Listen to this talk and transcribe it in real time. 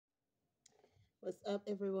What's up,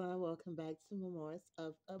 everyone? Welcome back to Memoirs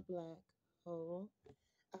of a Black Hole.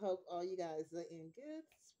 I hope all you guys are in good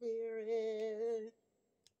spirit.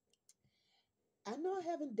 I know I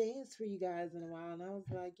haven't danced for you guys in a while, and I was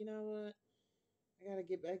like, you know what? I gotta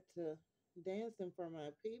get back to dancing for my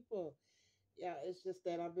people. Yeah, it's just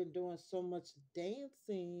that I've been doing so much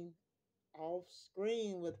dancing off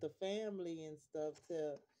screen with the family and stuff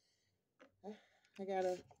till I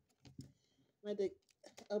gotta let it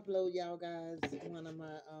upload y'all guys one of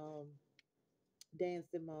my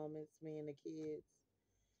dancing moments, me and the kids.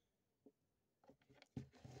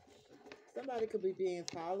 Somebody could be being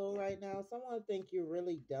followed right now. Someone think you're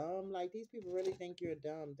really dumb. Like these people really think you're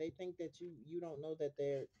dumb. They think that you don't know that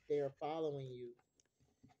they're following you.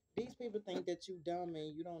 These people think that you dumb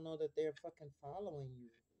and you don't know that they're fucking following you.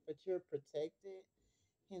 But you're protected.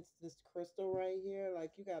 Hence this crystal right here.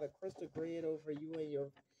 Like you got a crystal grid over you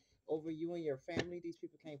and your family. These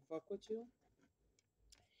people can't fuck with you.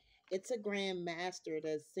 It's a grand master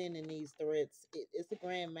that's sending these threats. It's a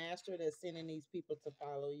grand master that's sending these people to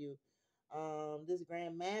follow you. This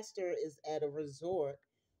grand master is at a resort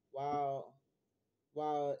while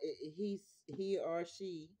he or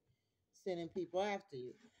she sending people after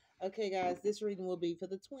you. Okay, guys, this reading will be for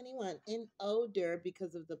the 21 and older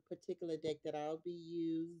because of the particular deck that I'll be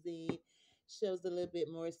using. Shows a little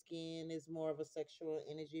bit more skin, is more of a sexual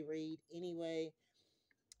energy read anyway.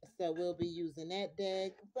 So we'll be using that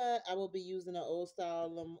deck, but I will be using the old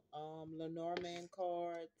style Lenormand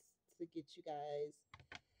cards to get you guys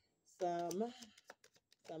some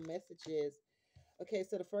some messages. Okay,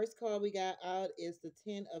 so the first card we got out is the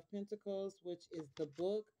Ten of Pentacles, which is the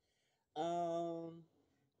book. Um,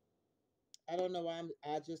 I don't know why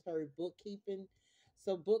I just heard bookkeeping.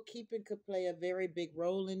 So bookkeeping could play a very big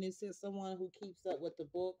role in this. Is someone who keeps up with the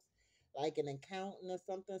books, like an accountant or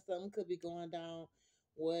something. Something could be going down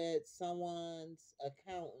with someone's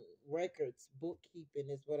account records. Bookkeeping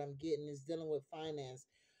is what I'm getting. Is dealing with finance.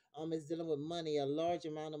 It's dealing with money, a large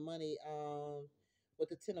amount of money. With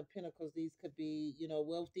the Ten of Pentacles, these could be,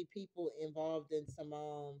 wealthy people involved in some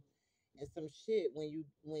shit. When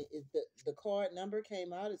the card number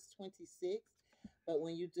came out, it's 26, but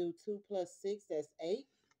when you do 2 plus 6, that's 8.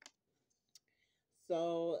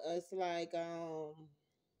 So it's like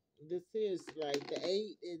this is like the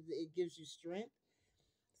 8 is, it gives you strength.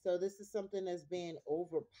 So this is something that's being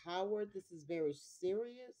overpowered. This is very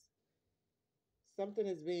serious. Something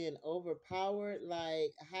is being overpowered,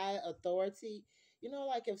 like high authority.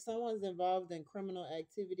 Like if someone's involved in criminal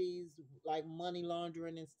activities like money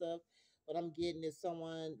laundering and stuff, what I'm getting is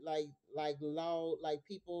someone like law, like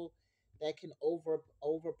people that can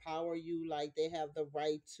overpower you, like they have the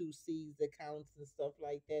right to seize accounts and stuff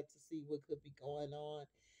like that to see what could be going on.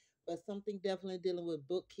 But something definitely dealing with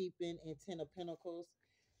bookkeeping and Ten of Pentacles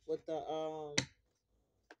with the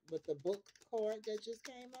book card that just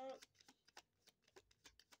came out.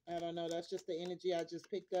 I don't know. That's just the energy I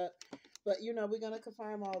just picked up. But we're gonna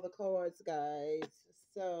confirm all the cards, guys.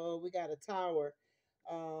 So we got a tower.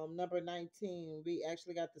 Number 19. We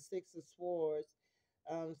actually got the Six of Swords.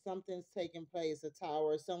 Something's taking place, a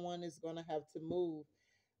tower. Someone is gonna have to move.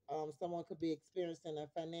 Someone could be experiencing a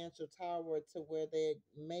financial tower to where they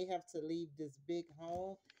may have to leave this big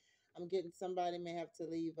home. I'm getting somebody may have to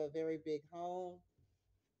leave a very big home.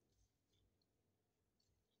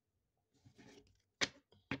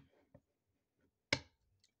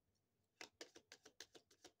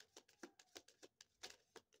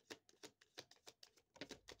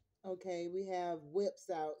 Okay, we have whips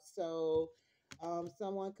out. So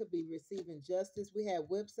someone could be receiving justice. We had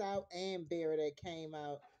whips out and bear that came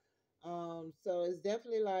out. So it's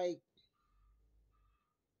definitely like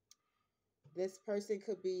this person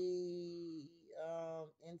could be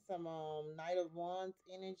in some Knight of Wands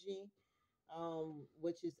energy,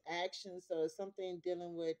 which is action. So it's something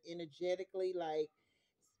dealing with energetically, like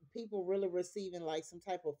people really receiving like some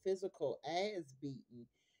type of physical ass beating.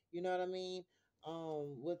 You know what I mean?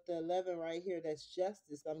 With the 11 right here, that's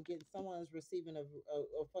justice. I'm getting someone's receiving a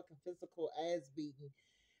fucking physical ass beating.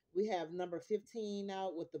 We have number 15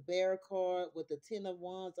 out with the bear card, with the 10 of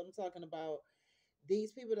wands. I'm talking about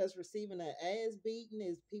these people that's receiving an ass beating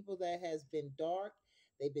is people that has been dark.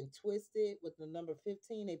 They've been twisted. With the number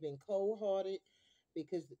 15, they've been cold-hearted,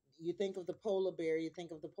 because you think of the polar bear, you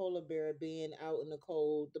think of the polar bear being out in the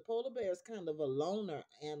cold. The polar bear is kind of a loner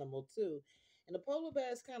animal too. And the polar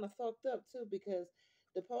bear is kind of fucked up too, because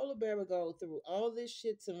the polar bear will go through all this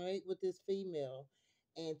shit to mate with this female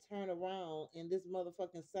and turn around, and this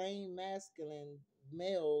motherfucking same masculine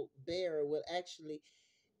male bear will actually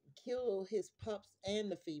kill his pups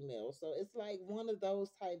and the female. So it's like one of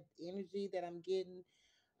those type energy that I'm getting.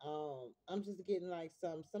 I'm just getting like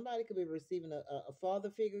somebody could be receiving a father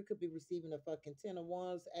figure could be receiving a fucking 10 of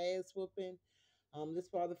wands ass whooping. This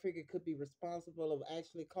father figure could be responsible of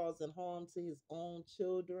actually causing harm to his own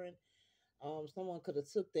children. Someone could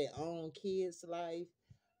have took their own kid's life.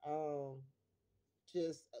 Um,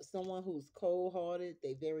 just someone who's cold hearted.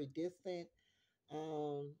 They very distant.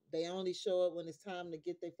 They only show up when it's time to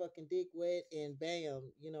get their fucking dick wet, and bam.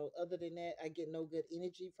 Other than that, I get no good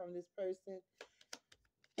energy from this person.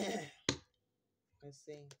 Let's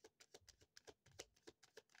see.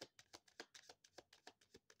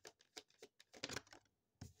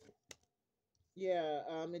 Yeah,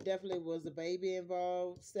 it definitely was a baby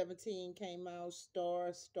involved. 17 came out.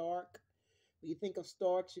 Stark. When you think of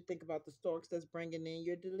Starks, you think about the Starks that's bringing in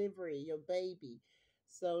your delivery, your baby.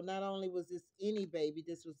 So not only was this any baby,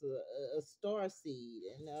 this was a star seed,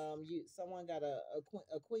 and someone got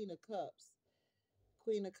a Queen of Cups.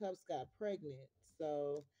 Queen of Cups got pregnant.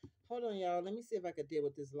 So hold on, y'all. Let me see if I could deal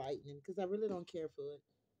with this lightning because I really don't care for it.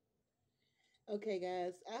 Okay,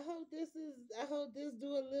 guys. I hope this do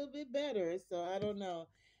a little bit better. So I don't know.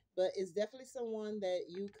 But it's definitely someone that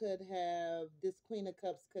you could have this Queen of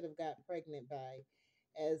Cups could have got pregnant by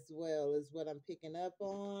as well is what I'm picking up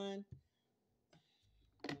on.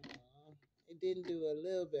 It didn't do a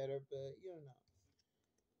little better, but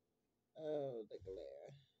Oh, the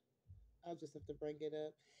glare. I'll just have to bring it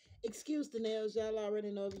up. Excuse the nails, y'all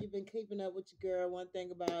already know if you've been keeping up with your girl. One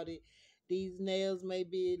thing about it, these nails may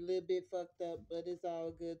be a little bit fucked up, but it's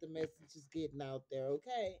all good. The message is getting out there,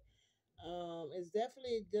 okay? It's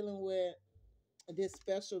definitely dealing with this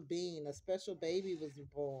special being. A special baby was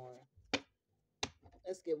born.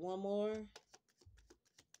 Let's get one more.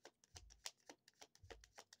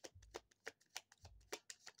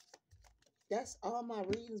 That's all my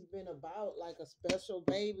readings been about, like a special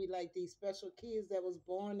baby, like these special kids that was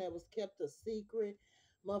born that was kept a secret.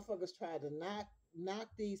 Motherfuckers tried to knock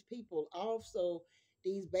these people off so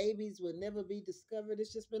these babies would never be discovered.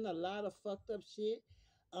 It's just been a lot of fucked up shit.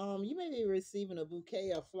 You may be receiving a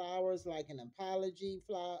bouquet of flowers, like an apology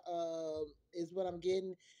flower. Is what I'm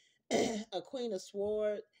getting. A Queen of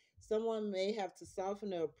Swords. Someone may have to soften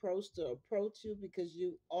their approach to approach you because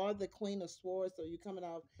you are the Queen of Swords. So you're coming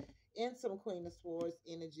out in some Queen of Swords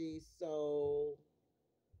energy. So,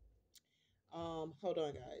 hold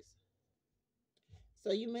on, guys.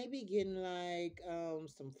 So you may be getting like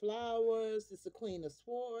some flowers. It's a Queen of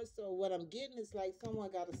Swords. So what I'm getting is like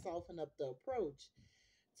someone got to soften up the approach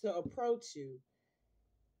to approach you.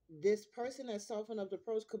 This person that softened up the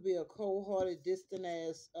approach could be a cold-hearted, distant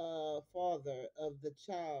ass father of the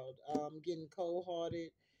child. Getting cold-hearted.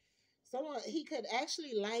 Someone he could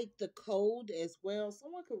actually like the code as well.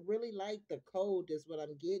 Someone could really like the code is what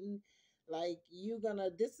I'm getting. Like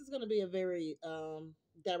this is gonna be a very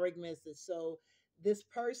direct message. So this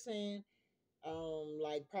person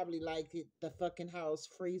like probably like it the fucking house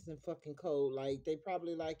freezing fucking cold. Like they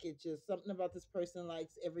probably like it just something about this person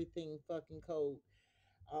likes everything fucking cold.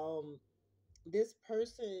 Um this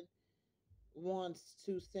person wants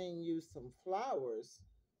to send you some flowers.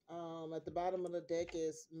 At the bottom of the deck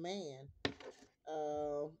is man.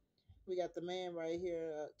 Uh, we got the man right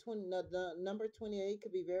here. 20, the number 28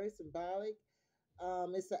 could be very symbolic.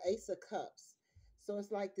 It's the Ace of Cups. So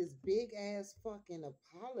it's like this big ass fucking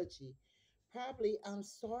apology. Probably, I'm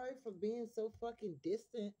sorry for being so fucking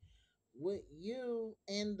distant with you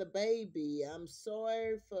and the baby. I'm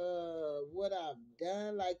sorry for what I've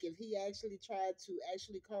done. Like, if he actually tried to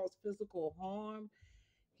actually cause physical harm,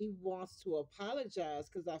 he wants to apologize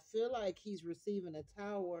because I feel like he's receiving a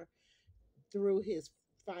tower through his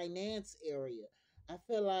finance area. I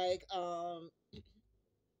feel like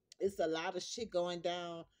it's a lot of shit going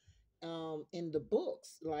down in the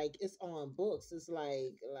books. Like it's on books. It's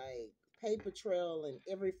like paper trail and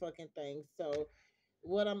every fucking thing. So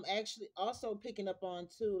what I'm actually also picking up on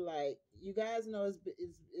too, like you guys know,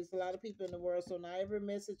 it's a lot of people in the world, so not every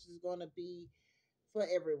message is going to be for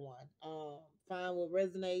everyone. Find what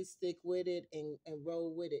resonates, stick with it, and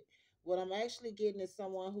roll with it. What I'm actually getting is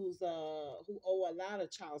someone who owe a lot of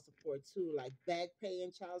child support too, like back pay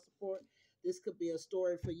and child support. This could be a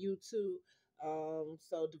story for you too.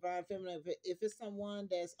 So divine feminine, if it's someone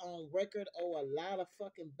that's on record owe a lot of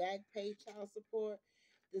fucking back pay child support,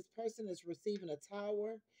 this person is receiving a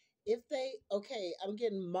tower. If they okay, I'm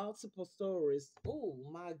getting multiple stories. Oh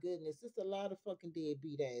my goodness, it's a lot of fucking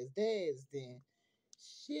deadbeat ass dads then.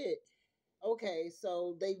 Shit. Okay,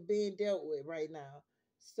 so they being dealt with right now.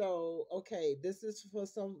 So, okay, this is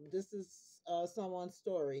someone's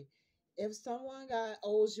story. If someone got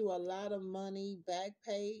owes you a lot of money, back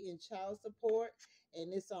pay and child support,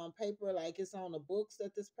 and it's on paper, like it's on the books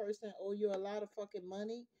that this person owe you a lot of fucking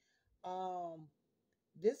money. Um,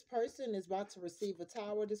 this person is about to receive a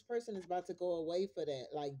tower. This person is about to go away for that.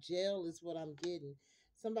 Like jail is what I'm getting.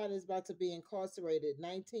 Somebody's about to be incarcerated.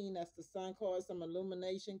 19, that's the sun card. Some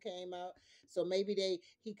illumination came out. So maybe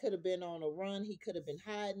he could have been on a run. He could have been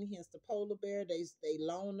hiding. Hence the polar bear. They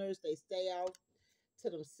loners. They stay out to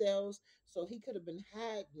themselves. So he could have been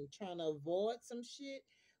hiding, trying to avoid some shit.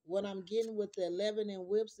 What I'm getting with the 11 and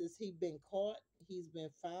whips is he been caught. He's been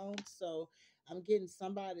found. So I'm getting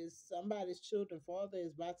somebody's children father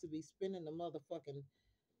is about to be spending the motherfucking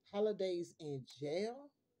holidays in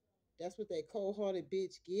jail. That's what that cold hearted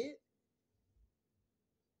bitch get.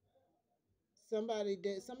 Somebody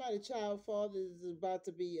child father is about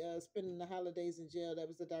to be spending the holidays in jail. That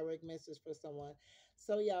was a direct message for someone.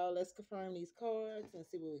 So y'all, let's confirm these cards and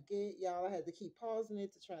see what we get. Y'all, I had to keep pausing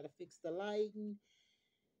it to try to fix the lighting.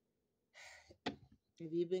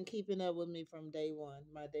 If you've been keeping up with me from day one,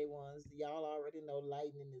 my day ones, y'all already know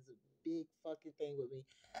lightning is a big fucking thing with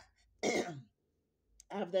me.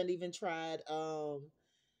 I've done even tried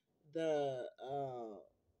the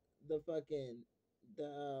the fucking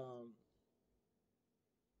the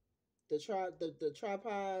the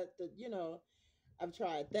tripod, I've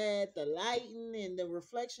tried that. The lighting and the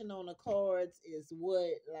reflection on the cards is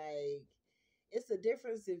what, like, it's a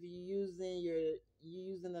difference if you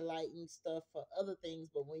using the lighting stuff for other things,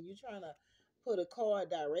 but when you're trying to put a card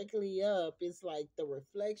directly up, it's like the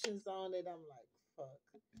reflections on it. I'm like, fuck.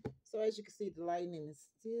 So as you can see, the lightning is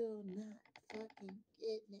still not fucking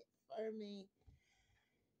getting it for me.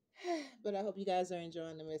 But I hope you guys are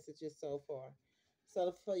enjoying the messages so far.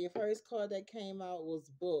 So for your first card that came out was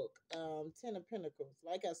book, 10 of Pentacles.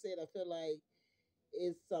 Like I said, I feel like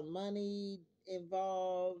it's some money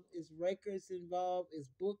involved, it's records involved, it's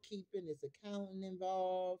bookkeeping, it's accounting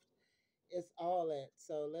involved, it's all that.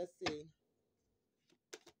 So let's see.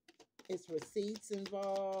 It's receipts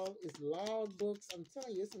involved, it's log books. I'm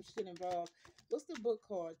telling you, it's some shit involved. What's the book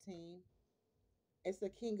card, team? It's the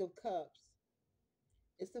King of Cups.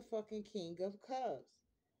 It's the fucking King of Cups.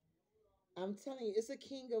 I'm telling you, it's a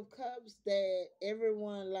King of Cups that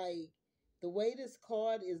everyone, like, the way this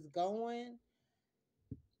card is going,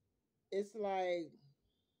 it's like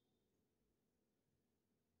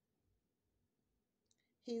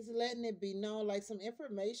he's letting it be known, like some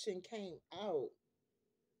information came out.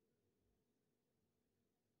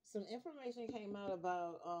 Some information came out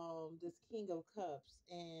about this King of Cups,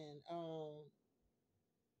 and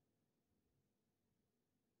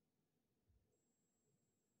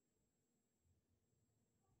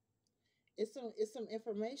it's some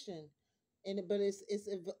information, but it's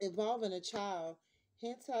involving a child.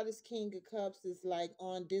 Hence how this King of Cups is like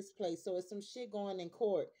on display. So it's some shit going in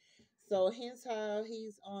court. So hence how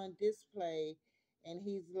he's on display, and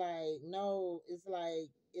he's like, no, it's like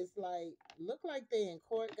look like they in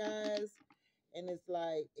court, guys, and it's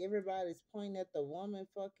like everybody's pointing at the woman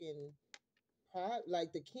fucking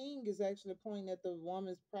like the king is actually pointing at the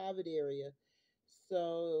woman's private area.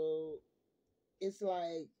 So it's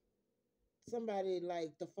like somebody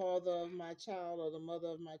like the father of my child or the mother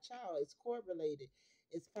of my child. It's court related.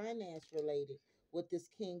 It's finance related with this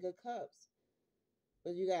King of Cups.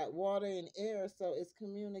 But you got water and air, so it's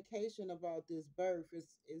communication about this birth.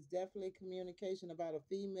 It's definitely communication about a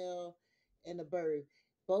female and a birth.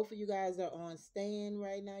 Both of you guys are on stand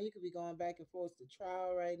right now. You could be going back and forth to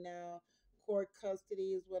trial right now. Court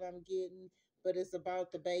custody is what I'm getting, but it's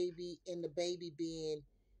about the baby and the baby being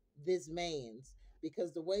this man's,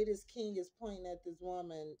 because the way this king is pointing at this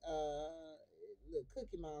woman, the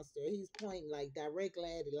Cookie Monster, he's pointing like directly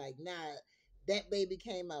at it, like, nah, that baby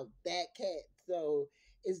came out that cat. So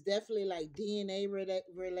it's definitely like DNA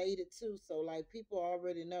related too. So like people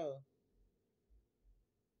already know.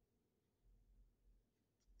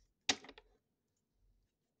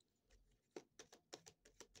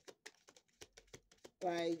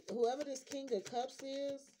 Like whoever this King of Cups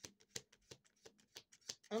is,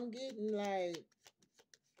 I'm getting like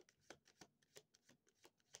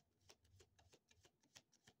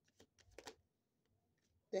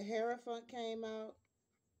the Hierophant came out,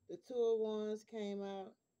 the Two of Wands came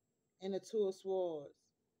out, and the Two of Swords.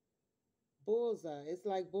 Bullseye. It's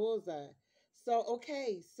like bullseye. So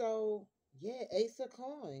okay, so yeah, Ace of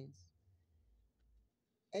Coins.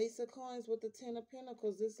 Ace of Coins with the Ten of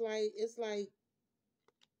Pentacles. It's like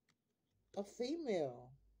a female.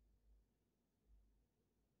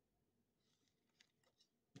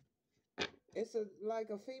 It's a like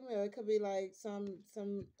a female. It could be like some.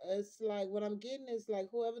 It's like what I'm getting is like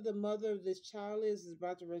whoever the mother of this child is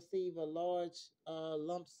about to receive a large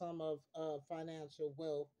lump sum of financial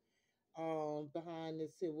wealth. behind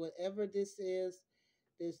this here. Whatever this is,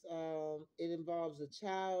 this it involves a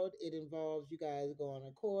child. It involves you guys going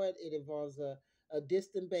to court. It involves a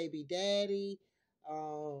distant baby daddy.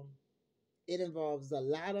 Um, it involves a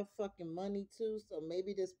lot of fucking money too. So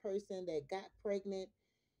maybe this person that got pregnant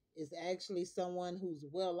is actually someone who's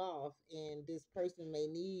well off, and this person may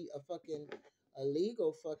need a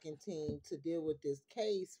legal fucking team to deal with this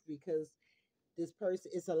case because this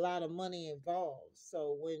person it's a lot of money involved.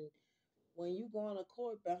 So when you go on a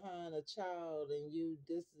court behind a child and you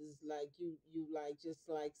this is like you like just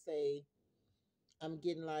like say I'm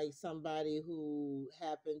getting like somebody who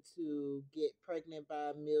happened to get pregnant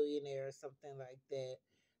by a millionaire or something like that.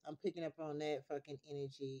 I'm picking up on that fucking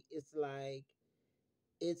energy. It's like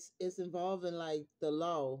it's involving like the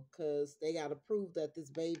law because they got to prove that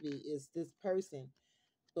this baby is this person,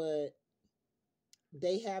 but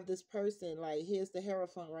they have this person like here's the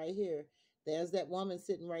hierophant right here. There's that woman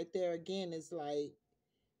sitting right there again. It's like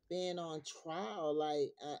being on trial,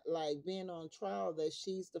 like being on trial that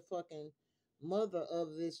she's the fucking mother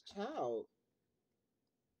of this child.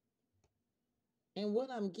 And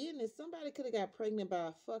what I'm getting is somebody could have got pregnant by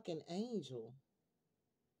a fucking angel.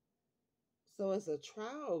 So it's a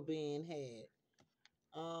trial being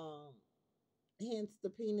had. Um, hence the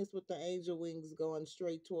penis with the angel wings going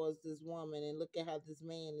straight towards this woman. And look at how this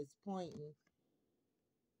man is pointing.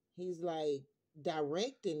 He's like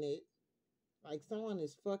directing it. Like someone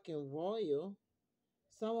is fucking royal.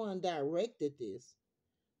 Someone directed this.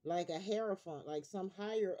 Like a hierophant, like some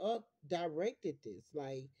higher up directed this.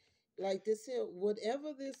 Like this here,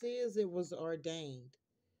 whatever this is, it was ordained.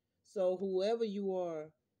 So whoever you are,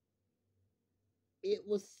 it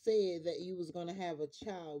was said that you was gonna have a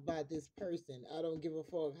child by this person. I don't give a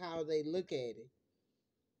fuck how they look at it.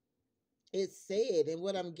 It's said, and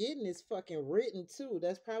what I'm getting is fucking written too.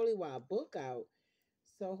 That's probably why I book out.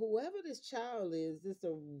 So whoever this child is, it's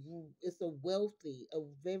a wealthy, a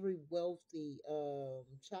very wealthy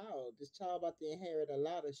child. This child about to inherit a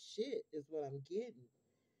lot of shit is what I'm getting.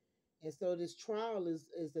 And so this trial is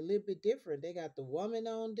a little bit different. They got the woman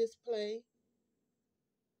on display,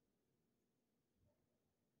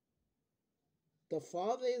 the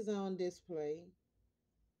father is on display,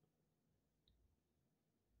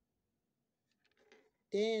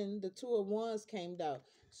 then the two of wands came out.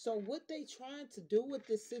 So what they trying to do with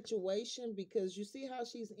this situation, because you see how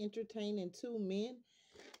she's entertaining two men.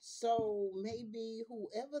 So maybe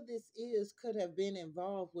whoever this is could have been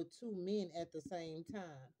involved with two men at the same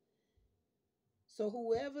time. So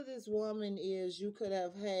whoever this woman is, you could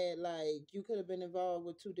have had like you could have been involved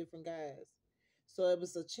with two different guys. So it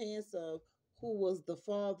was a chance of who was the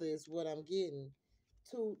father is what I'm getting.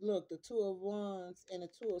 Two look, the two of wands and the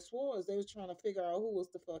two of swords, they was trying to figure out who was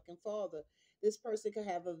the fucking father. This person could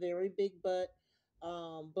have a very big butt.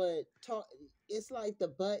 But talk it's like the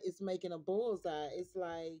butt is making a bullseye. It's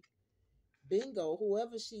like bingo,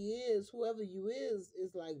 whoever she is, whoever you is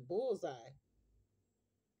like bullseye.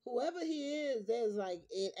 Whoever he is, there's like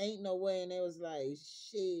it ain't no way, and it was like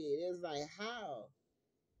shit. It was like how,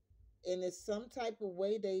 and it's some type of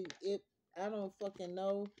way they it. I don't fucking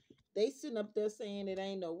know. They sitting up there saying it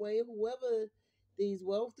ain't no way. Whoever these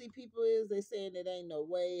wealthy people is, they saying it ain't no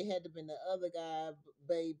way. It had to been the other guy,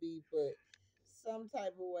 baby, but some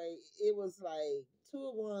type of way. It was like two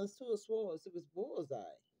of wands, two of swords. It was bullseye.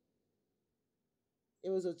 It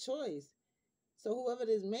was a choice. So whoever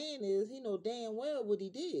this man is, he know damn well what he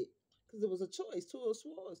did because it was a choice. Two of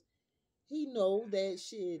swords. He know that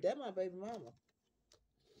shit. That my baby mama.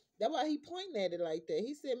 That's why he pointing at it like that.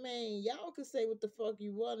 He said, "Man, y'all can say what the fuck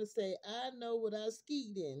you want to say. I know what I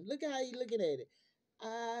skied in. Look how he looking at it.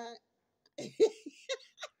 I."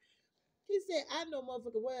 He said, "I know,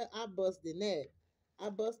 motherfucker. Well, I bust in that. I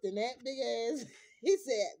bust in that big ass." He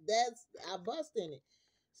said, "That's I bust in it."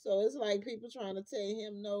 So it's like people trying to tell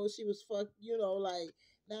him, "No, she was fuck." Like,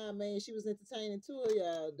 nah, man, she was entertaining two of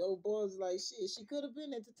y'all. Those boys like shit. She could have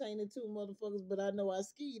been entertaining two motherfuckers, but I know I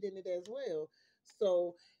skied in it as well.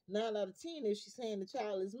 So 9 out of 10, if she's saying the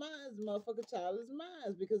child is mine, the motherfucker child is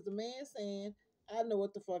mine because the man saying. I know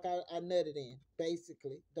what the fuck I nutted in.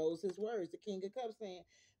 Basically, those his words. The King of Cups saying,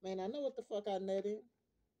 "Man, I know what the fuck I nutted.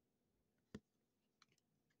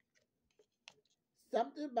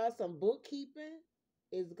 Something about some bookkeeping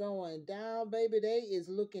is going down, baby. They is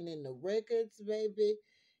looking in the records, baby.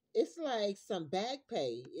 It's like some back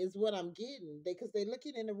pay is what I'm getting. Because they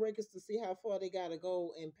looking in the records to see how far they gotta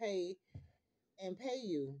go and pay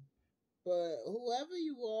you. But whoever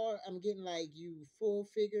you are, I'm getting like you full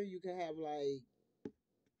figure. You can have like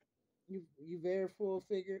you very full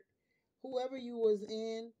figure. Whoever you was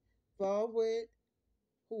involved with,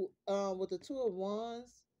 who with the two of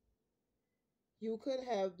wands. You could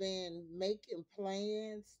have been making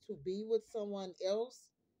plans to be with someone else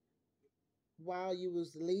while you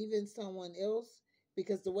was leaving someone else,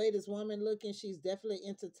 because the way this woman looking, she's definitely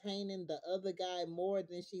entertaining the other guy more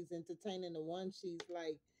than she's entertaining the one she's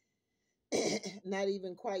like not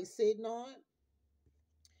even quite sitting on.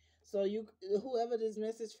 So you, whoever this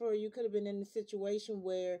message for, you could have been in a situation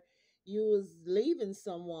where you was leaving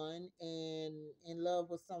someone and in love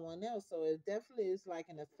with someone else. So it definitely is like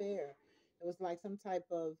an affair. It was like some type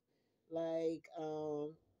of like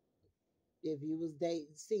if you was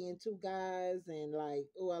dating seeing two guys and like,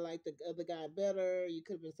 oh, I like the other guy better, you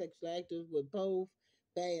could have been sexually active with both.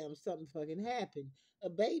 Bam, something fucking happened. A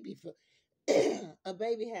baby for a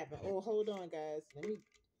baby happened. Oh, hold on, guys. Let me.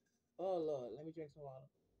 Oh Lord, let me drink some water.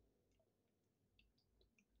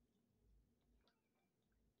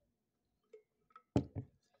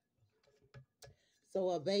 So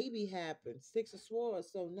a baby happened. Six of Swords.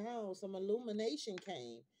 So now some illumination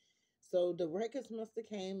came. So the records must have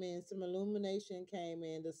came in. Some illumination came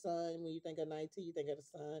in. The sun. When you think of 19, you think of the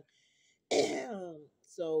sun.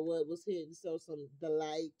 So what was hidden? So some the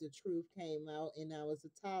light, the truth came out, and now it's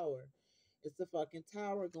a tower. It's a fucking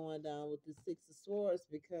tower going down with the Six of Swords,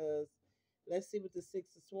 because let's see what the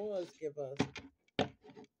Six of Swords give us.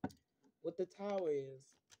 What the tower is.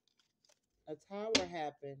 A tower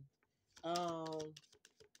happened. Um,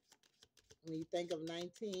 when you think of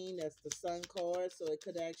 19, that's the sun card, so it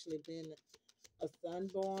could actually been a son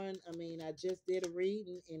born. I mean, I just did a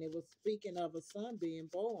reading and it was speaking of a son being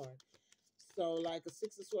born. So like a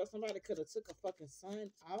Six of Swords, somebody could have took a fucking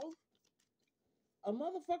son off. A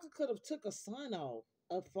motherfucker could have took a son off.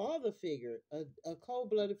 A father figure, a cold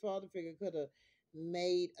blooded father figure could have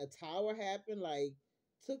made a tower happen. Like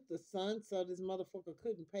took the son so this motherfucker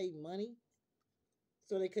couldn't pay money,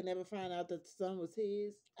 so they could never find out that the son was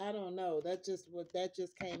his. I don't know. That just what that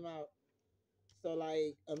just came out. So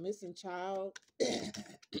like a missing child.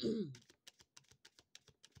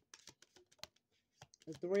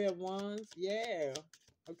 The Three of Wands. Yeah.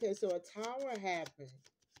 Okay, so a tower happened.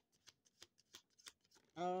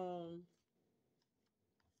 Um,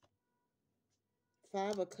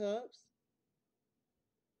 Five of Cups.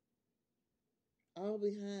 All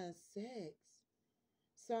behind sex.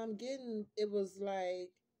 So I'm getting it was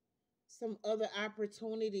like some other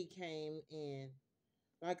opportunity came in.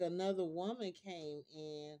 Like another woman came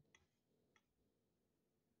in.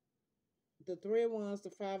 The Three of Wands, the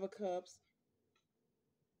Five of Cups,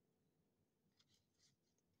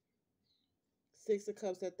 Six of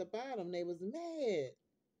Cups at the bottom. They was mad.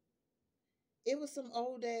 It was some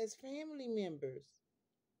old ass family members.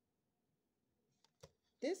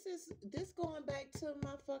 This going back to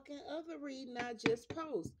my fucking other reading I just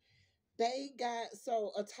post. They got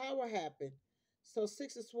so a tower happened. So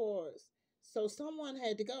Six of Swords. So someone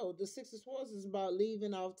had to go. The Six of Swords is about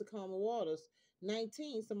leaving off the calmer waters.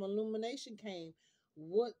 19, some illumination came.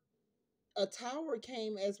 What a tower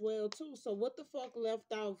came as well too. So what the fuck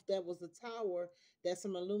left off that was a tower that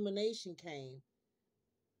some illumination came.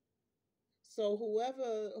 So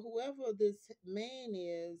whoever this man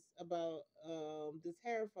is about this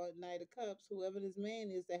Hereford Knight of Cups, whoever this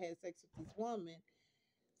man is that had sex with this woman,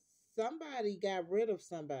 somebody got rid of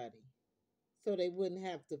somebody so they wouldn't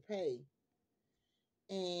have to pay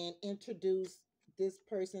and introduce this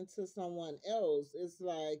person to someone else. It's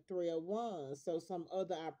like 301. So some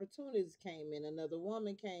other opportunities came in. Another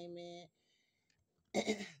woman came in.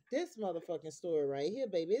 This motherfucking story right here,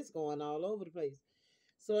 baby, it's going all over the place.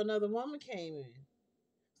 So another woman came in.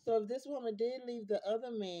 So if this woman did leave the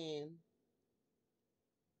other man,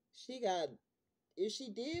 she got if she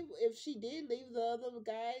did leave the other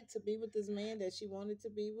guy to be with this man that she wanted to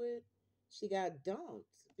be with, she got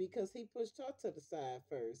dumped because he pushed her to the side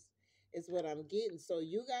first. Is what I'm getting. So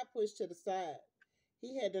you got pushed to the side.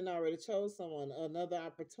 He had done already chose someone. Another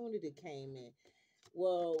opportunity came in.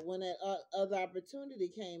 Well, when that other opportunity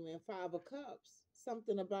came in, Five of Cups,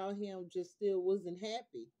 something about him just still wasn't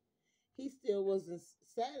happy. He still wasn't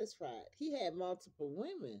satisfied. He had multiple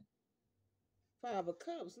women. Five of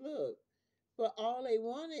Cups, look. But all they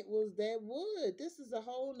wanted was that wood. This is a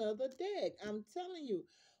whole nother deck. I'm telling you,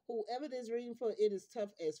 whoever this reading for, it is tough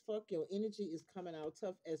as fuck. Your energy is coming out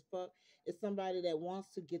tough as fuck. It's somebody that wants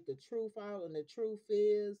to get the truth out, and the truth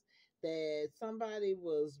is that somebody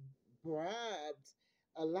was bribed.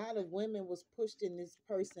 A lot of women was pushed in this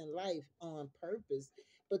person's life on purpose.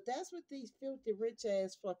 But that's what these filthy rich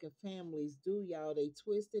ass fucking families do, y'all. They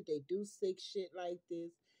twist it. They do sick shit like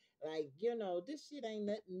this. Like, this shit ain't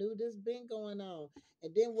nothing new. This been going on.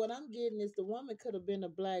 And then what I'm getting is the woman could have been a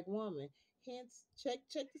black woman. Hence, check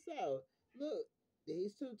this out. Look.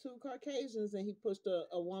 These two Caucasians, and he pushed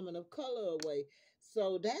a woman of color away.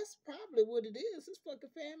 So that's probably what it is. His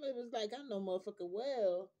fucking family was like, I know motherfucking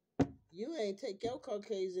well, you ain't take your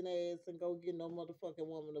Caucasian ass and go get no motherfucking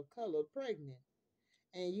woman of color pregnant.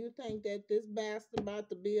 And you think that this bastard about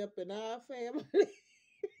to be up in our family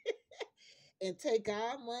and take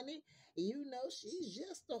our money? You know, she's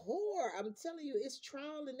just a whore. I'm telling you, it's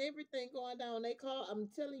trial and everything going down. They call, I'm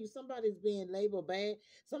telling you, somebody's being labeled bad.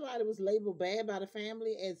 Somebody was labeled bad by the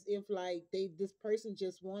family as if like this person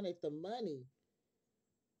just wanted the money.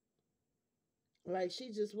 Like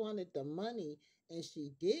she just wanted the money and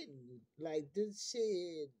she didn't. Like this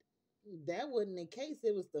shit, that wasn't the case.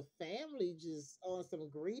 It was the family just on some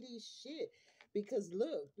greedy shit. Because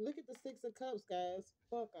look at the Six of Cups, guys.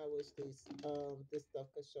 Fuck, I wish this stuff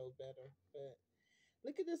could show better. But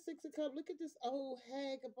look at the Six of Cups. Look at this old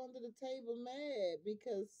hag up under the table mad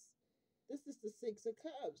because this is the Six of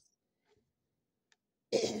Cups.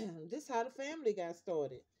 This how the family got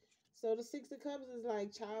started. So the Six of Cups is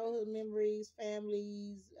like childhood memories,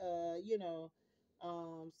 families,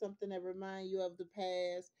 something that remind you of the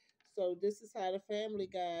past. So this is how the family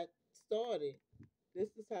got started.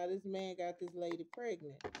 This is how this man got this lady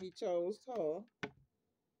pregnant. He chose her.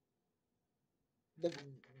 The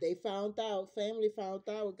they found out, family found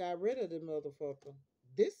out, got rid of the motherfucker.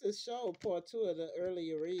 This is show part two of the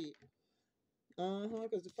earlier read.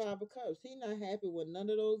 Because the Five of Cups, he not happy with none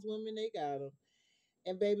of those women they got him.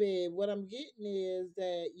 And baby, what I'm getting is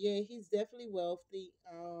that yeah, he's definitely wealthy.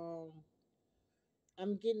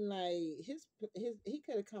 I'm getting like his he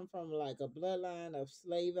could have come from like a bloodline of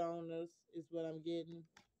slave owners is what I'm getting.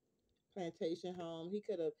 Plantation home. He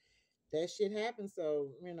could have that shit happened, so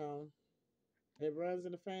it runs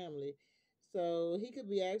in the family. So he could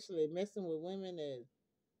be actually messing with women that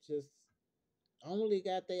just only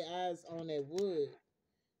got their eyes on that wood.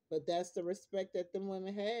 But that's the respect that them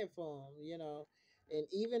women had for him. And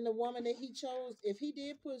even the woman that he chose, if he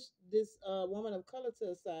did push this woman of color to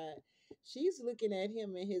the side, she's looking at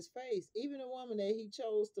him in his face. Even the woman that he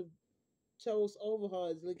chose over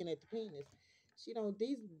her is looking at the penis. She don't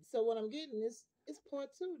these. So what I'm getting is it's part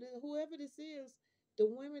two. Whoever this is, the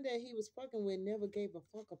women that he was fucking with never gave a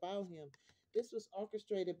fuck about him. This was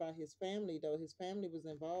orchestrated by his family, though. His family was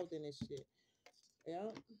involved in this shit.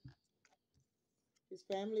 Yeah, his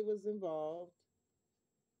family was involved.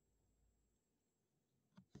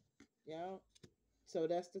 Yeah. So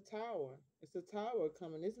that's the tower. It's a tower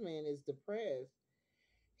coming. This man is depressed.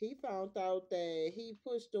 He found out that he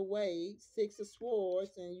pushed away Six of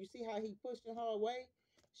Swords, and you see how he pushed her away?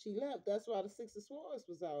 She left. That's why the Six of Swords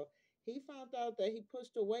was out. He found out that he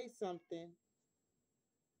pushed away something.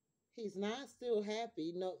 He's not still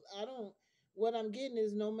happy. No, I don't. What I'm getting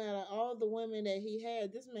is no matter all the women that he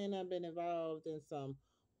had, this man have been involved in some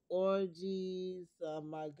orgies.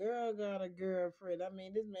 My girl got a girlfriend. I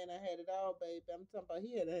mean, this man, I had it all, baby. I'm talking about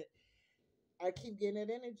he had a I keep getting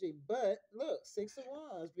that energy. But look, Six of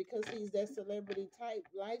Wands, because he's that celebrity type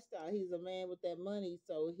lifestyle. He's a man with that money,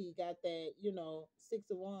 so he got that,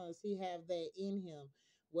 Six of Wands. He have that in him,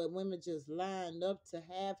 where women just lined up to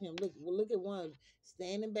have him. Look at one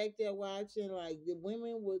standing back there watching. Like the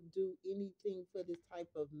women would do anything for this type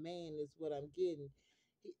of man. Is what I'm getting.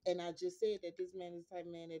 And I just said that this man is the type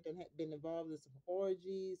of man that done been involved in some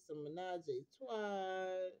orgies, some menage a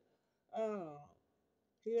trois. Oh,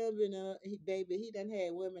 he done been baby. He done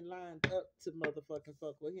had women lined up to motherfucking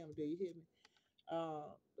fuck with him. Do you hear me?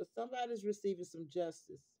 But somebody's receiving some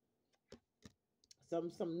justice.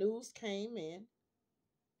 Some news came in.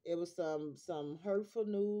 It was some hurtful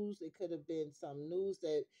news. It could have been some news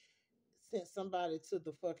that sent somebody to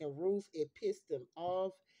the fucking roof. It pissed him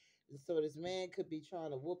off. And so this man could be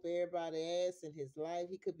trying to whoop everybody ass in his life.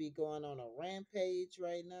 He could be going on a rampage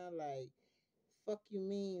right now. Like, fuck you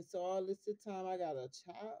mean? So all this time I got a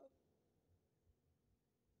child?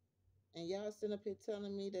 And y'all sitting up here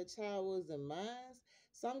telling me the child wasn't mine.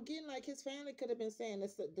 So I'm getting like his family could have been saying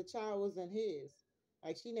that the child wasn't his.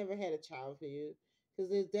 Like she never had a child for you. Because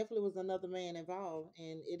there definitely was another man involved.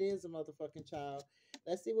 And it is a motherfucking child.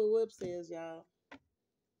 Let's see what Whoop says, y'all.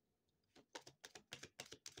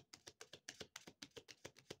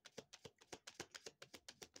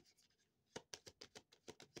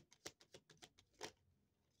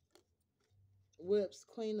 Whip's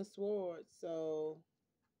Queen of Swords. So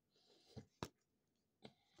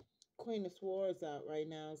Queen of Swords out right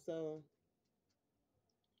now. So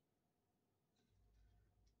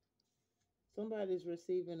somebody's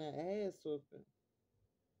receiving an ass whooping.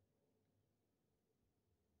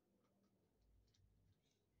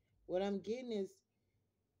 What I'm getting is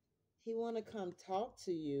he want to come talk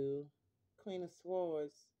to you, Queen of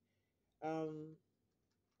Swords. Um,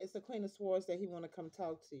 It's the Queen of Swords that he want to come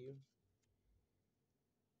talk to you.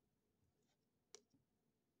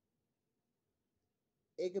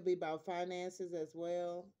 It could be about finances as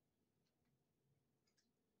well.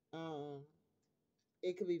 Um,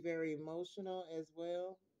 it could be very emotional as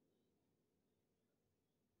well.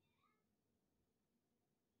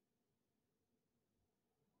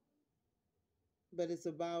 But it's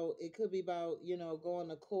about, it could be about, going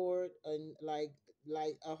to court and like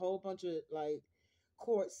a whole bunch of like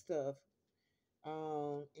court stuff.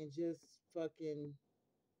 And just fucking,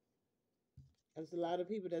 there's a lot of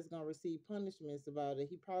people that's gonna receive punishments about it.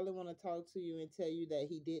 He probably want to talk to you and tell you that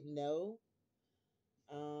he didn't know.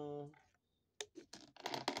 Um,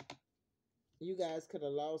 you guys could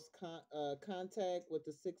have lost contact with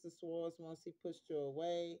the Six of Swords once he pushed you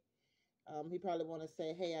away. He probably want to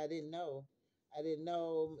say, "Hey, I didn't know. I didn't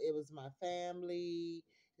know it was my family.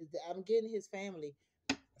 I'm getting his family."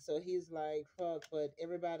 So he's like, "Fuck!" But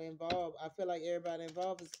everybody involved, I feel like everybody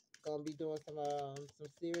involved is gonna be doing some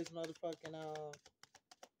serious motherfucking.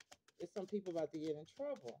 There's some people about to get in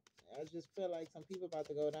trouble. I just feel like some people about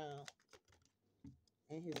to go down,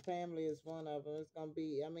 and his family is one of them. It's gonna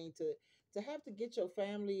be. I mean, to have to get your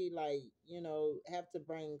family, like, have to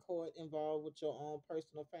bring court involved with your own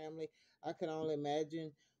personal family. I can only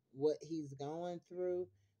imagine what he's going through.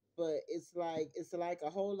 But it's like a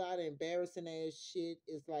whole lot of embarrassing ass shit.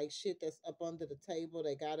 It's like shit that's up under the table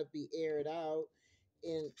that gotta be aired out.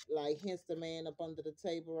 And like hence the man up under the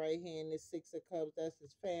table right here in this Six of Cups, that's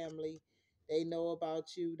his family. They know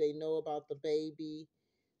about you, they know about the baby.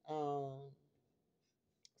 Um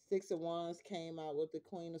Six of Wands came out with the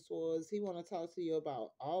Queen of Swords. He want to talk to you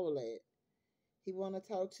about all of that. He want to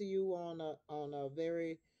talk to you on a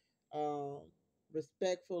very um,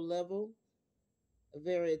 respectful level, a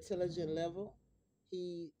very intelligent level.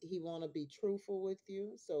 He want to be truthful with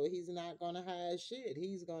you, so he's not gonna hide shit.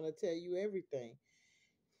 He's gonna tell you everything.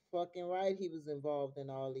 Fucking right, he was involved in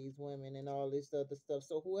all these women and all this other stuff.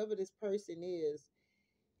 So whoever this person is,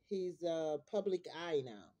 he's a public eye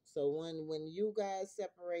now. So when you guys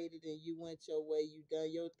separated and you went your way, you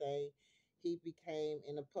done your thing, he became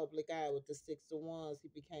in a public eye with the Six of Wands. He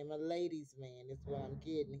became a ladies' man. Is what I'm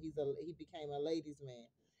getting. He became a ladies' man.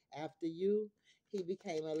 After you, he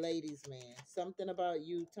became a ladies' man. Something about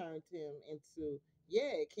you turned him into,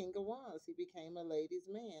 yeah, King of Wands. He became a ladies'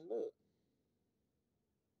 man. Look,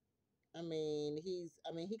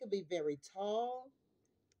 he could be very tall.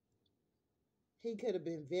 He could have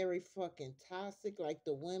been very fucking toxic. Like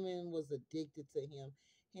the women was addicted to him.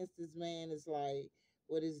 Hence, this man is like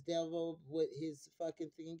with his devil, with his fucking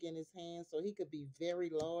thing in his hand. So he could be very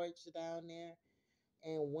large down there,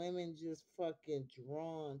 and women just fucking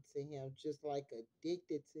drawn to him, just like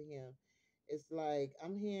addicted to him. It's like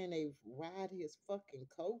I'm hearing they ride his fucking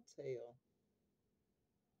coattail,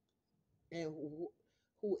 and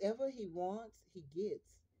whoever he wants, he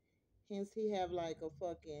gets. Hence, he have like a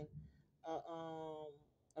fucking uh, um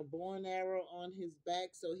a bow and arrow on his back,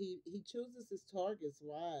 so he chooses his targets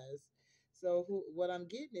wise. So what I'm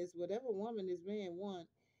getting is whatever woman this man want,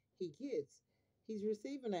 he gets. He's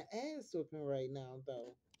receiving an ass whooping right now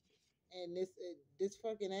though, and this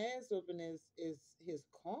fucking ass whooping is his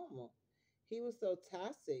karma. He was so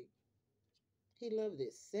toxic. He loved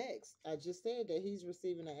his sex. I just said that he's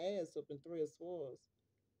receiving an ass whooping. Three of Swords.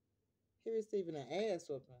 He receiving an ass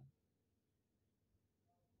whooping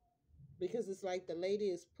because it's like the lady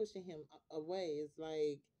is pushing him away. It's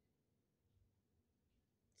like,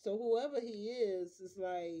 so whoever he is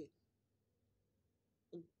like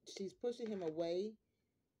she's pushing him away.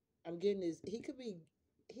 I'm getting this. He could be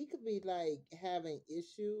like having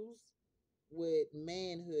issues with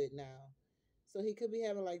manhood now. So he could be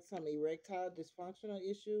having like some erectile dysfunctional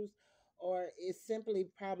issues, or it's simply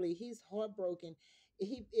probably he's heartbroken.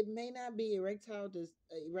 It may not be erectile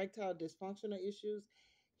dysfunctional issues.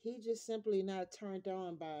 He just simply not turned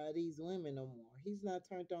on by these women no more. He's not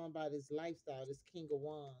turned on by this lifestyle, this King of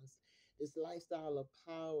Wands, this lifestyle of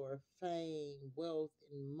power, fame, wealth,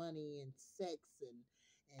 and money, and sex,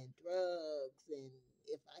 and drugs, and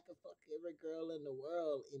if I could fuck every girl in the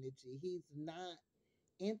world energy. He's not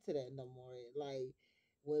into that no more. Like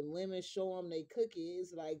when women show him they cookie,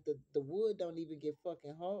 it's like the wood don't even get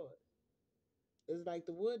fucking hard. It's like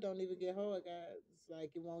the wood don't even get hard, guys. It's like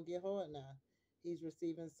it won't get hard now. He's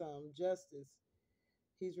receiving some justice.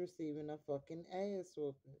 He's receiving a fucking ass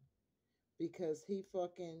whooping because he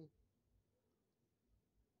fucking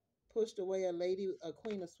pushed away a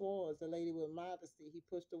queen of swords, a lady with modesty. He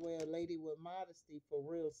pushed away a lady with modesty for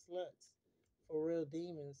real sluts, for real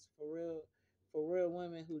demons, for real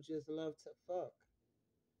women who just love to fuck.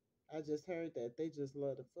 I just heard that they just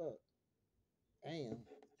love to fuck. Damn.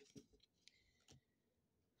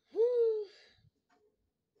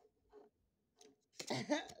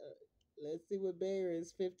 Let's see what Bear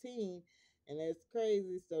is 15, and that's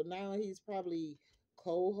crazy. So now he's probably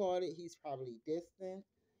cold hearted. He's probably distant.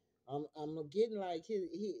 I'm getting like he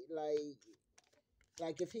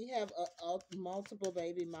like if he have multiple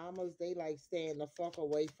baby mamas, they like staying the fuck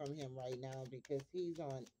away from him right now because he's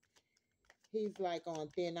like on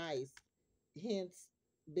thin ice. Hence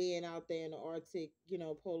being out there in the Arctic,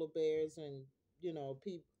 polar bears and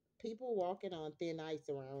people walking on thin ice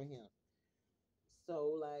around him.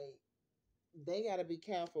 So like they gotta be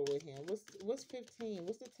careful with him. What's 15?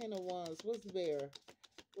 What's the 10 of wands? What's bear?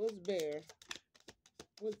 What's bear?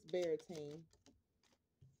 What's bear team?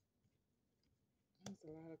 There's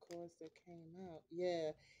a lot of cards that came out.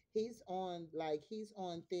 Yeah, he's on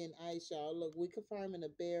thin ice, y'all. Look, we confirming the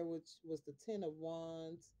bear, which was the 10 of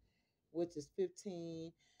wands, which is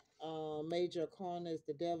 15. Major Arcana is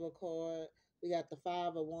the devil card. We got the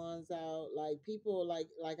 5 of wands out. Like people,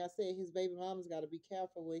 like I said, his baby mama's got to be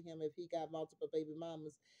careful with him if he got multiple baby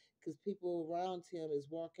mamas, because people around him is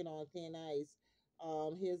walking on thin ice.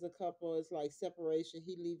 Here's a couple. It's like separation.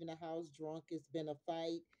 He leaving the house drunk. It's been a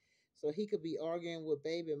fight. So he could be arguing with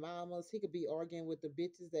baby mamas. He could be arguing with the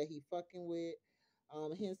bitches that he fucking with.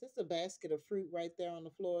 Hence, it's a basket of fruit right there on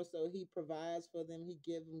the floor. So he provides for them. He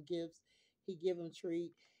give them gifts. He give them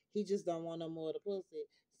treat. He just don't want no more of the pussy.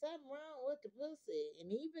 Something wrong with the pussy.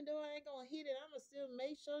 And even though I ain't gonna hit it, I'ma still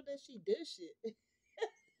make sure that she dish it.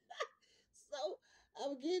 So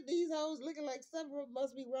I'm getting these hoes looking like something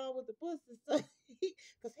must be wrong with the pussy. So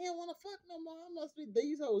cause he don't wanna fuck no more. Must be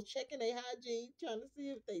these hoes checking their hygiene, trying to see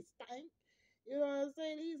if they stink. You know what I'm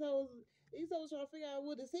saying? These hoes trying to figure out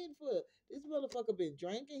what it's hitting for. This motherfucker been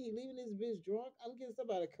drinking. He leaving this bitch drunk. I'm getting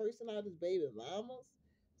somebody cursing out his baby mamas.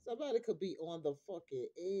 Somebody could be on the fucking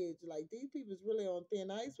edge. Like these people's really on thin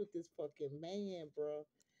ice with this fucking man, bro.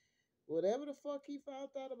 Whatever the fuck he found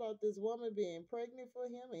out about this woman being pregnant for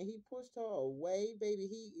him and he pushed her away, baby,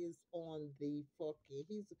 he is on the fucking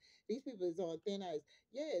these people is on thin ice.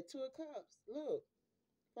 Yeah, 2 of cups. Look,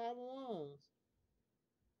 5 of wands.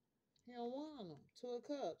 He don't want them. 2 of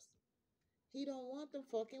cups. He don't want them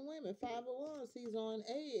fucking women. 5 of wands. He's on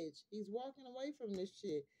edge. He's walking away from this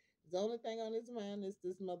shit. The only thing on his mind is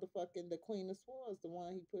this motherfucking the Queen of Swords, the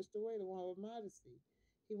one he pushed away, the one with modesty.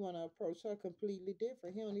 He want to approach her completely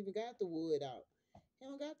different. He don't even got the wood out. He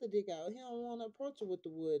don't got the dick out. He don't want to approach her with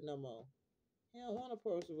the wood no more. He don't want to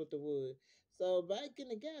approach her with the wood. So back in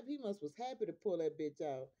the gap, he must was happy to pull that bitch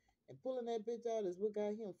out. And pulling that bitch out is what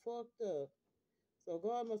got him fucked up. So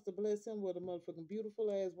God must have blessed him with a motherfucking beautiful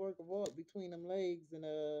ass work of art between them legs, and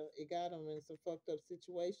it got him in some fucked up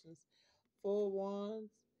situations. 4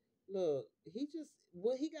 wands. Look, he just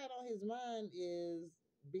what he got on his mind is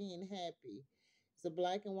being happy. It's a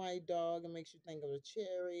black and white dog and makes you think of a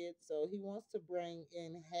chariot. So he wants to bring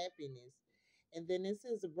in happiness. And then this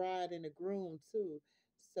is a bride and a groom too.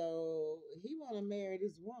 So he wanna marry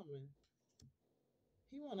this woman.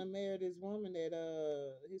 He wanna marry this woman that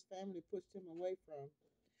his family pushed him away from.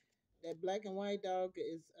 That black and white dog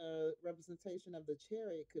is a representation of the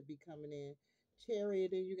chariot could be coming in.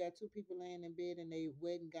 Chariot, and you got two people laying in bed in a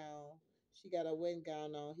wedding gown. She got a wedding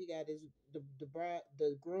gown on. He got the bride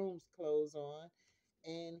the groom's clothes on,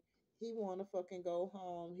 and he want to fucking go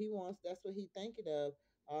home. He wants that's what he thinking of.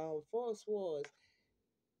 4 of swords.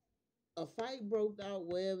 A fight broke out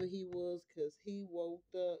wherever he was because he woke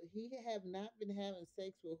up. He have not been having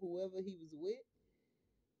sex with whoever he was with.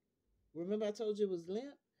 Remember I told you it was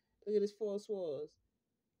limp. Look at this 4 of swords.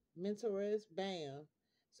 Mental rest, bam.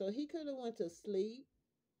 So he could have went to sleep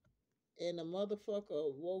and the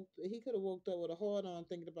motherfucker woke he could have woke up with a hard on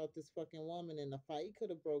thinking about this fucking woman and the fight could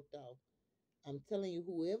have broke out. I'm telling you,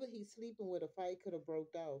 whoever he's sleeping with, a fight could have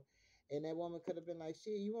broke out. And that woman could have been like,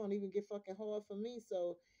 shit, you won't even get fucking hard for me.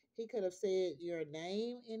 So he could have said your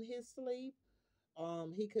name in his sleep.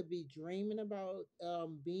 He could be dreaming about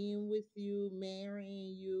being with you,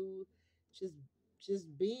 marrying you, just just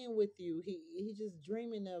being with you. He just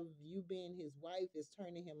dreaming of you being his wife is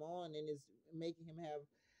turning him on and is making him have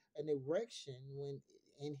an erection when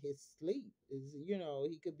in his sleep. Is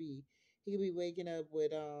he could be waking up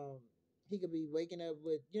with he could be waking up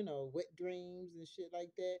with wet dreams and shit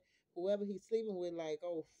like that. Whoever he's sleeping with, like,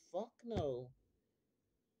 oh fuck no,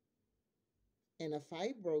 and a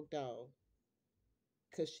fight broke out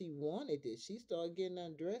because she wanted it. She started getting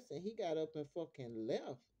undressed and he got up and fucking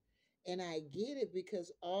left. And I get it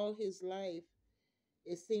because all his life,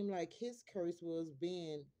 it seemed like his curse was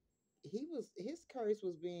being, somebody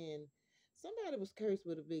was cursed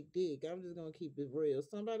with a big dick. I'm just going to keep it real.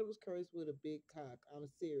 Somebody was cursed with a big cock. I'm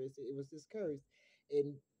serious. It was his curse.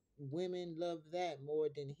 And women love that more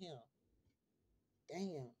than him.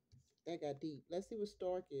 Damn. That got deep. Let's see what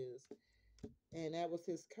Stork is. And that was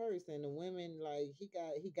his curse. And the women, like,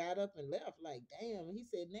 he got up and left. Like, damn. He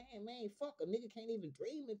said, "Nah, man, fuck, a nigga can't even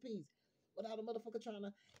dream in peace without a motherfucker trying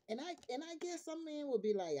to." And I guess some men would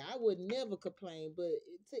be like, I would never complain, but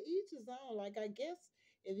to each his own. Like, I guess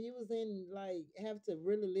if you was in, like, have to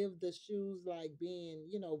really live the shoes, like being,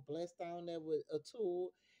 blessed down there with a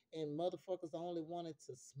tool, and motherfuckers only wanted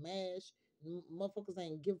to smash. Motherfuckers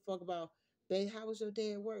ain't give a fuck about, "Babe, how was your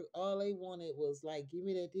day at work?" All they wanted was, like, give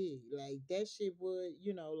me that D. Like, that shit would,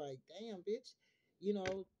 like, damn, bitch, you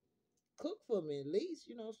know, cook for me at least,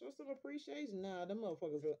 show some appreciation. Nah, them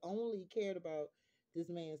motherfuckers only cared about this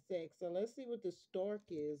man's sex. So let's see what the stork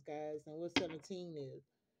is, guys, and what 17 is.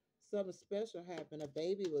 Something special happened. A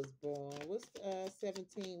baby was born. What's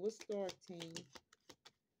 17? What's stork team?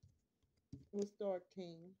 What's stork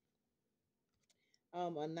team?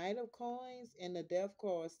 A knight of coins and the death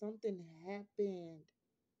card. Something happened.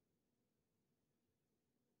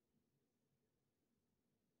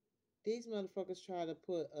 These motherfuckers try to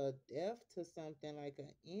put a death to something, like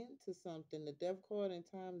an end to something. The death card and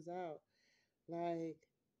times out. Like,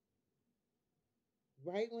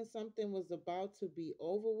 right when something was about to be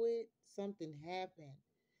over with, something happened.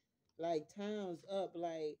 Like, time's up.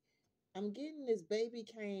 Like, I'm getting this baby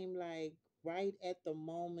came, like, right at the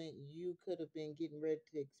moment you could have been getting ready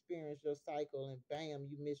to experience your cycle, and bam,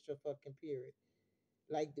 you missed your fucking period.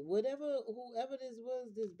 Like, whatever, whoever this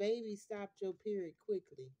was, this baby stopped your period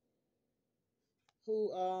quickly.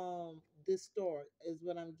 Who this store is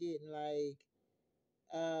what I'm getting. Like,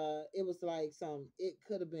 it was like some, it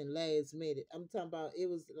could have been last minute. I'm talking about, it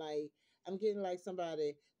was like, I'm getting like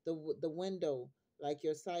somebody, the window, like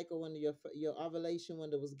your cycle window, your ovulation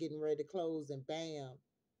window was getting ready to close, and bam,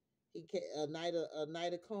 a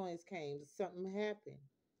night of coins came. Something happened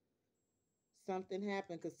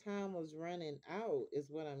because time was running out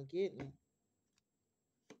is what I'm getting.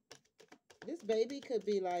 This baby could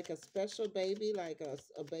be like a special baby, like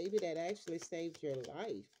a baby that actually saved your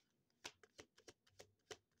life.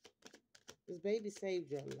 This baby saved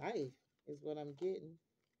your life, is what I'm getting.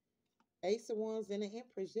 Ace of Wands and the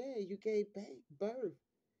Empress. Yeah, you gave birth.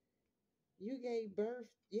 You gave birth.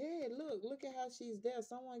 Yeah, look at how she's there.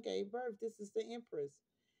 Someone gave birth. This is the Empress.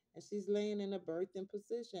 And she's laying in a birthing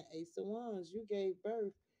position. Ace of Wands, you gave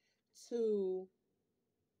birth to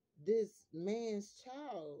this man's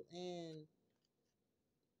child. And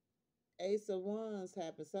Ace of Wands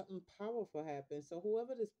happened. Something powerful happened. So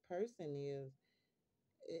whoever this person is,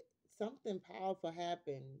 it, something powerful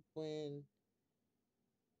happened when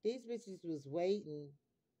these bitches was waiting.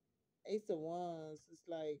 Ace of Wands, it's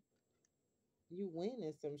like you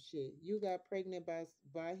winning some shit. You got pregnant by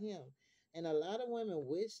him, and a lot of women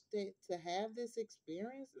wish that to have this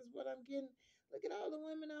experience. Is what I'm getting. Look at all the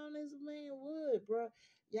women on this man wood, bro.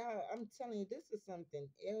 Y'all, I'm telling you, this is something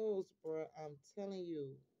else, bro. I'm telling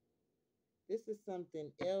you, this is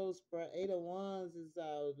something else, bro. Eight of Wands is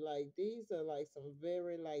out. Like, these are like some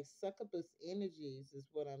very, like, succubus energies. Is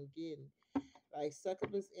what I'm getting. Like,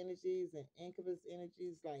 succubus energies and incubus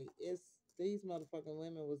energies. Like, it's these motherfucking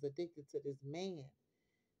women was addicted to this man,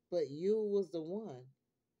 but you was the one.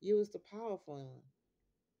 You was the powerful one.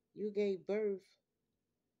 You gave birth,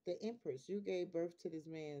 the Empress. You gave birth to this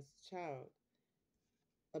man's child.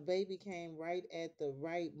 A baby came right at the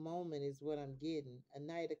right moment, is what I'm getting. A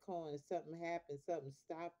night of coins. Something happened. Something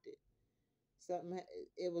stopped it.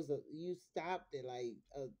 It was you stopped it. Like,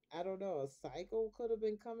 I don't know. A cycle could have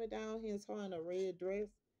been coming down. Hence, her in a red dress.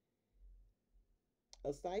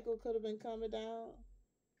 A cycle could have been coming down.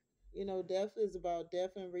 Death is about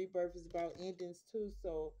death, and rebirth is about endings too.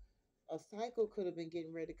 So a cycle could have been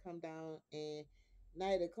getting ready to come down, and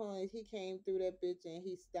Knight of Coins, he came through that bitch and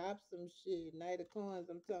he stopped some shit. Knight of Coins,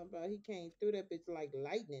 I'm talking about, he came through that bitch like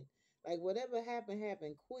lightning. Like, whatever happened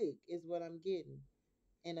happened quick is what I'm getting.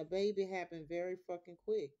 And a baby happened very fucking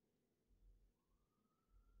quick.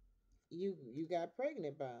 You got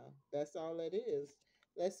pregnant by him. That's all it is.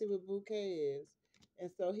 Let's see what bouquet is. And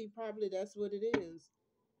so he probably, that's what it is.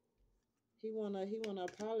 He wanna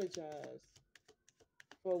apologize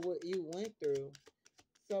for what you went through.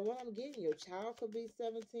 So what I'm getting, your child could be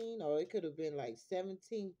 17, or it could have been like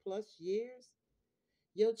 17 plus years.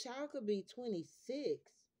 Your child could be 26.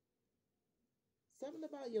 Something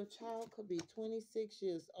about your child could be 26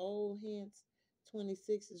 years old. Hence,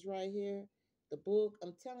 26 is right here. The book,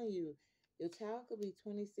 I'm telling you, your child could be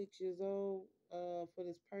 26 years old for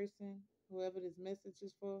this person, whoever this message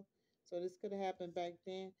is for. So this could have happened back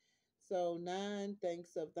then. So 9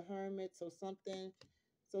 thanks of the hermit. So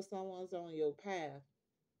someone's on your path.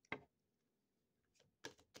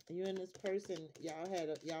 You and this person,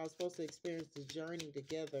 y'all supposed to experience the journey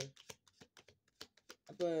together,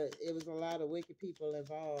 but it was a lot of wicked people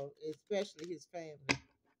involved, especially his family.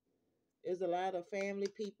 There's a lot of family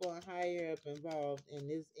people and higher up involved in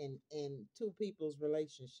this in two people's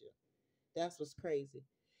relationship. That's what's crazy.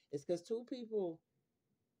 It's because two people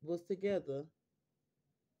was together.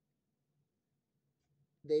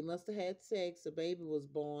 They must have had sex, a baby was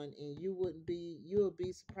born, and you would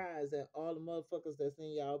be surprised at all the motherfuckers that's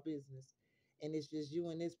in y'all business. And it's just you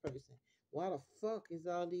and this person. Why the fuck is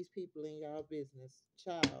all these people in y'all business?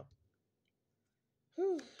 Child.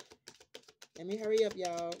 Whew. Let me hurry up,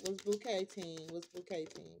 y'all. What's Bouquet Team? What's Bouquet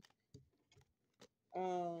Team?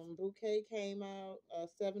 Bouquet came out,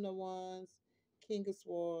 Seven of Wands, King of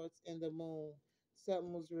Swords, and the Moon.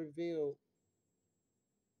 Something was revealed.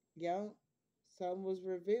 Yeah. Something was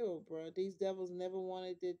revealed, bro. These devils never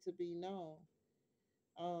wanted it to be known.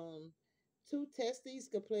 Um, Two testes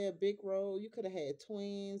could play a big role. You could have had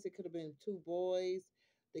twins. It could have been two boys.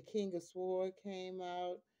 The King of Sword came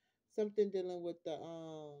out. Something dealing with the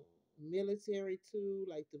military too.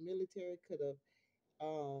 Like the military could have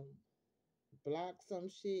um blocked some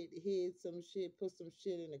shit, hid some shit, put some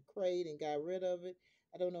shit in a crate and got rid of it.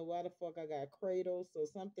 I don't know why the fuck I got cradle. So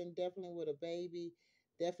something definitely with a baby.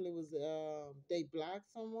 Definitely was they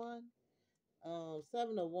blocked someone.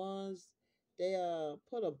 Seven of Wands, they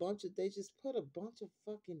just put a bunch of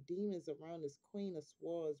fucking demons around this Queen of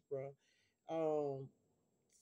Swords, bro.